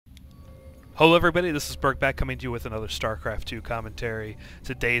Hello everybody, this is Burgback coming to you with another Starcraft 2 commentary.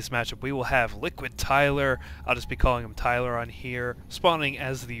 Today's matchup we will have LiquidTyler, I'll just be calling him Tyler on here, spawning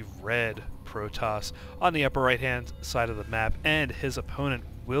as the red Protoss on the upper right hand side of the map, and his opponent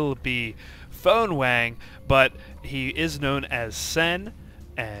will be Phone Wang, but he is known as Sen,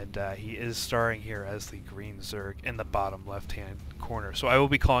 and he is starring here as the green Zerg in the bottom left hand corner. So I will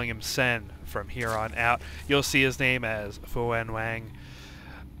be calling him Sen from here on out. You'll see his name as Phone Wang.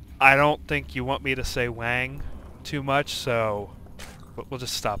 I don't think you want me to say Wang too much, so we'll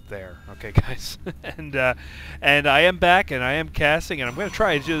just stop there, okay, guys? and I am back, and I am casting, and I'm going to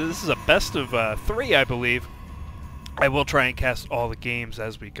try to do this. Is a best of 3, I believe. I will try and cast all the games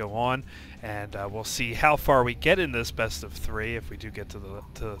as we go on, and we'll see how far we get in this best of 3 if we do get to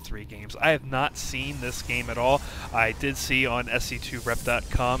the 3 games. I have not seen this game at all. I did see on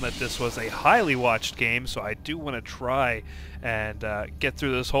sc2rep.com that this was a highly watched game, so I do want to try and get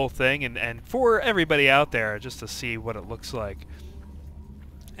through this whole thing, and for everybody out there, just to see what it looks like.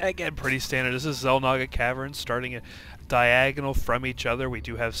 Again, pretty standard. This is Xel'Naga Caverns starting a diagonal from each other. We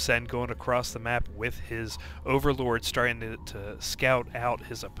do have Sen going across the map with his Overlord starting to scout out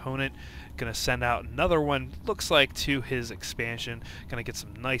his opponent. Going to send out another one, looks like, to his expansion. Going to get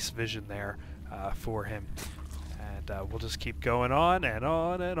some nice vision there for him. And we'll just keep going on and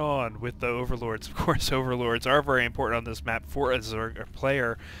on and on with the Overlords. Of course, Overlords are very important on this map for a Zerg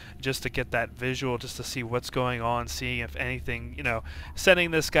player, just to get that visual, just to see what's going on, seeing if anything, you know,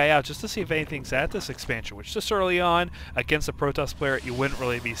 sending this guy out just to see if anything's at this expansion, which just early on, against a Protoss player, you wouldn't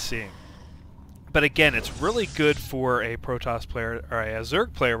really be seeing. But again, it's really good for a Protoss player, or a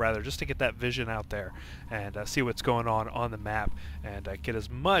Zerg player rather, just to get that vision out there and see what's going on the map, and get as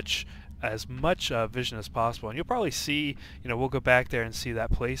much vision as possible. And you'll probably see, you know, we'll go back there and see that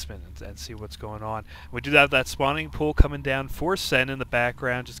placement and see what's going on. We do have that spawning pool coming down for Sen in the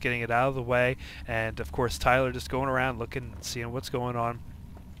background, just getting it out of the way, and of course Tyler just going around looking and seeing what's going on.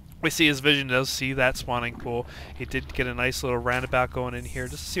 We see his vision does see that spawning pool. He did get a nice little roundabout going in here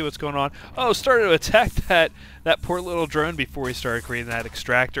just to see what's going on. Oh, started to attack that poor little drone before he started creating that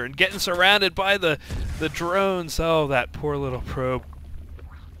extractor and getting surrounded by the drones. Oh, that poor little probe.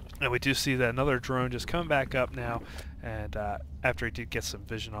 And we do see that another drone just coming back up now, and after he did get some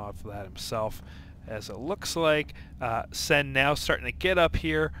vision off of that himself, as it looks like Sen now starting to get up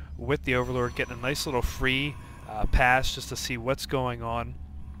here with the Overlord, getting a nice little free pass just to see what's going on.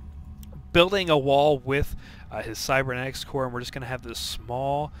 Building a wall with his Cybernetics core, and we're just going to have this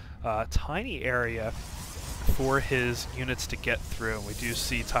small, tiny area for his units to get through. And we do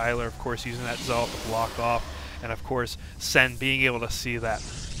see Tyler, of course, using that Zealot to block off, and of course Sen being able to see that.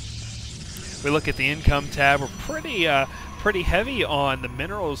 We look at the income tab. We're pretty heavy on the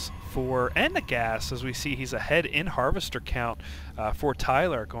minerals and the gas, as we see he's ahead in harvester count for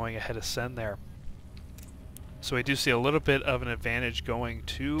Tyler, going ahead of Sen there. So we do see a little bit of an advantage going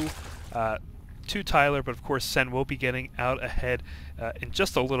to Tyler, but of course Sen will be getting out ahead in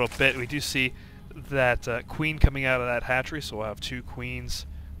just a little bit. We do see that queen coming out of that hatchery, so we'll have 2 queens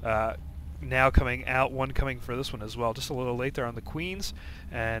now coming out, one coming for this one as well, just a little late there on the queens,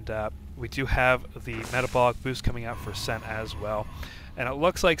 and we do have the metabolic boost coming out for Sen as well. And it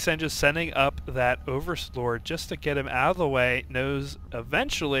looks like Sen just sending up that Overlord just to get him out of the way, knows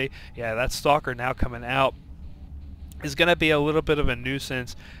eventually, yeah, that Stalker now coming out is going to be a little bit of a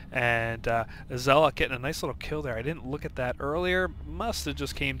nuisance, and Zealot getting a nice little kill there. I didn't look at that earlier, must have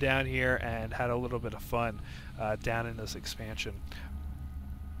just came down here and had a little bit of fun down in this expansion.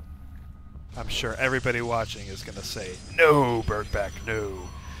 I'm sure everybody watching is going to say, no, Burgback, no.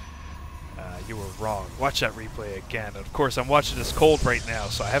 You were wrong. Watch that replay again. And of course, I'm watching this cold right now,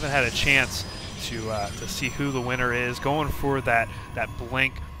 so I haven't had a chance to see who the winner is. Going for that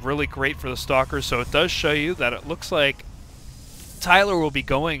blink, really great for the Stalkers. So it does show you that it looks like Tyler will be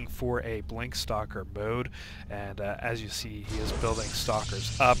going for a blink Stalker mode. And as you see, he is building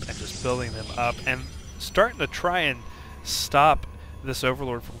Stalkers up and just building them up and starting to try and stop this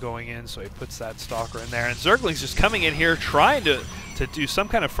Overlord from going in, so he puts that Stalker in there. And Zergling's just coming in here trying to do some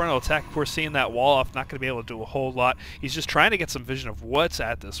kind of frontal attack. Of course, seeing that wall off, not going to be able to do a whole lot. He's just trying to get some vision of what's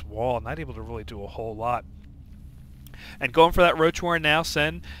at this wall, not able to really do a whole lot. And going for that Roach Warren now,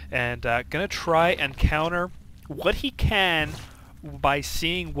 Sen, and going to try and counter what he can by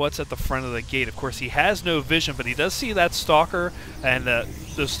seeing what's at the front of the gate. Of course, he has no vision, but he does see that Stalker and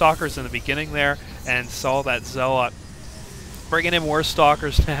those Stalkers in the beginning there, and saw that Zealot. Bringing in more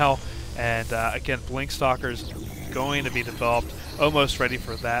Stalkers now, and again, Blink Stalkers going to be developed, almost ready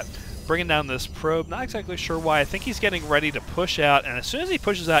for that. bringing down this probe. Not exactly sure why. I think he's getting ready to push out, and as soon as he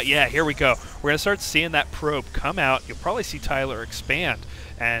pushes out, yeah, here we go. We're going to start seeing that probe come out. You'll probably see Tyler expand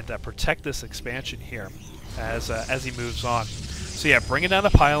and protect this expansion here as he moves on. So yeah, bringing down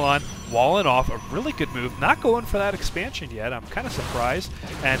the pylon, walling off, a really good move. Not going for that expansion yet. I'm kind of surprised.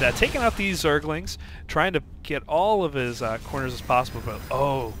 And taking out these Zerglings, trying to get all of his corners as possible. But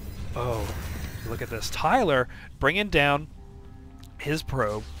oh, look at this. Tyler bringing down his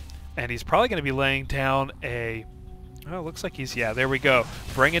probe, and he's probably going to be laying down a... Oh, it looks like he's... Yeah, there we go.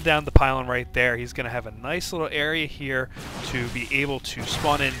 Bringing down the pylon right there. He's going to have a nice little area here to be able to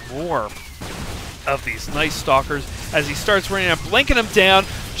spawn in more of these nice stalkers as he starts running up, blinking them down,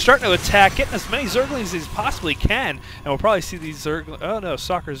 starting to attack, getting as many Zerglings as he possibly can, and we'll probably see these Zerglings. Oh no,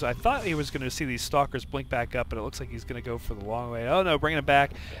 stalkers! I thought he was going to see these stalkers blink back up, but it looks like he's going to go for the long way. Oh no, bringing them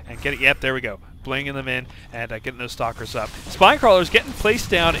back and get it. Yep, there we go, blinging them in and getting those stalkers up. Spine crawlers getting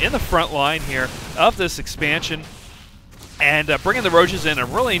placed down in the front line here of this expansion. And bringing the roaches in, a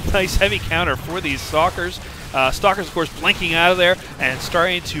really nice heavy counter for these stalkers. Stalkers, of course, blinking out of there and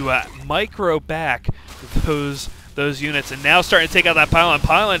starting to micro back those units, and now starting to take out that pylon.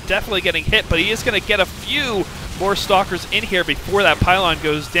 Pylon definitely getting hit, but he is going to get a few more stalkers in here before that pylon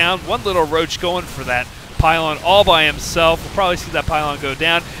goes down. One little roach going for that pylon all by himself. We'll probably see that pylon go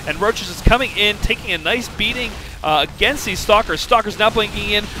down, and roaches is coming in, taking a nice beating against these stalkers. Stalkers now blinking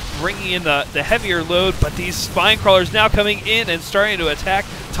in, bringing in the heavier load, but these spine crawlers now coming in and starting to attack.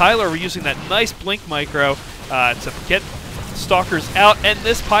 Tyler, we're using that nice blink micro to get stalkers out, and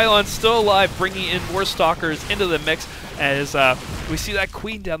this pylon's still alive, bringing in more stalkers into the mix as we see that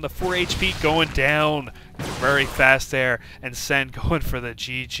queen down to 4 HP going down very fast there, and Sen going for the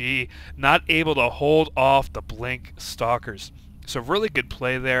GG, not able to hold off the blink stalkers. So really good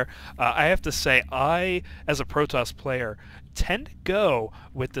play there. I have to say, I, as a Protoss player, tend to go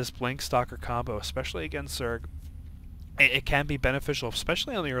with this Blink Stalker combo, especially against Zerg. It can be beneficial,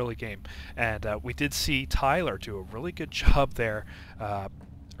 especially on the early game. And we did see Tyler do a really good job there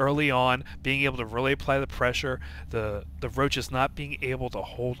early on, being able to really apply the pressure. The roaches not being able to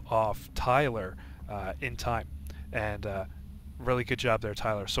hold off Tyler in time. And really good job there,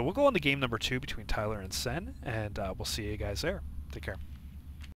 Tyler. So we'll go on to game number 2 between Tyler and Sen, and we'll see you guys there. Take care.